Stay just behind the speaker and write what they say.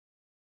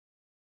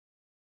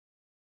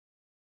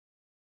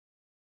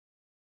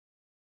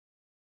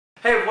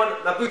Hey everyone,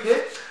 Mahbub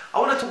here. I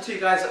want to talk to you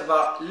guys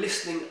about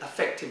listening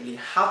effectively,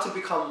 how to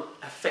become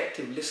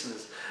effective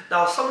listeners.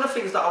 Now, some of the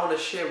things that I want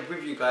to share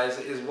with you guys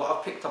is what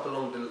I've picked up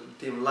along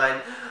the line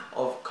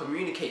of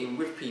communicating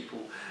with people.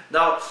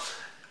 Now,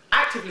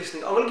 active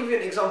listening, I'm going to give you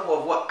an example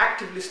of what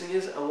active listening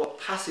is and what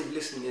passive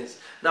listening is.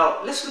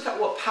 Now, let's look at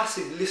what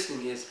passive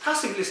listening is.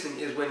 Passive listening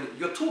is when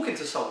you're talking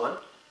to someone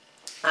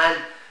and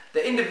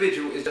the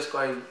individual is just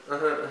going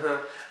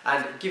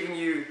and giving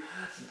you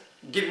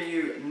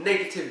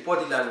negative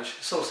body language.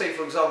 So say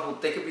for example,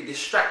 they could be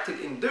distracted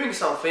in doing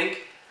something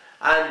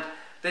and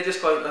they're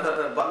just going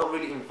but not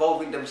really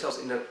involving themselves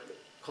in a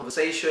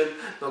conversation,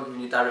 not giving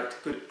you direct,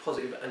 good,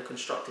 positive and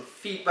constructive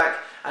feedback.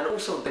 And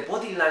also their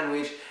body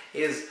language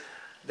is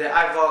they're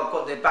either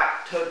got their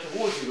back turned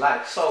towards you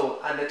like so,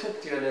 and they talk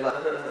to you and they're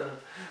like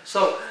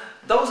so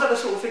those are the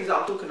sort of things that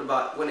I'm talking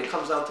about when it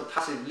comes down to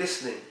passive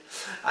listening.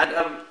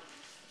 And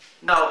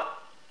now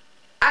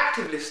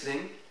active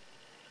listening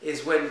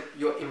is when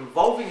you're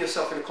involving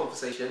yourself in a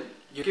conversation,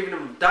 you're giving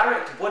them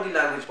direct body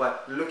language by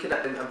looking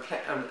at them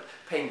and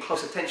paying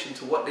close attention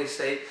to what they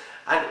say,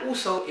 and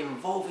also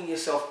involving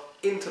yourself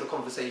into the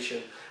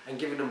conversation and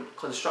giving them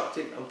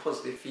constructive and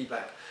positive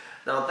feedback.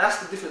 Now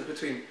that's the difference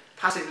between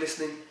passive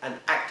listening and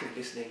active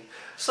listening.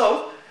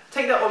 So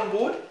take that on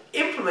board,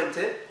 implement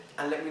it,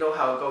 and let me know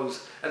how it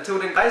goes. Until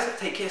then guys,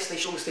 take care, stay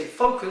strong, stay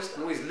focused,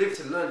 and always live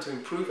to learn, to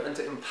improve, and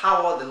to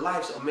empower the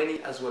lives of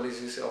many as well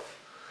as yourself.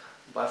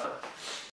 Bye for now.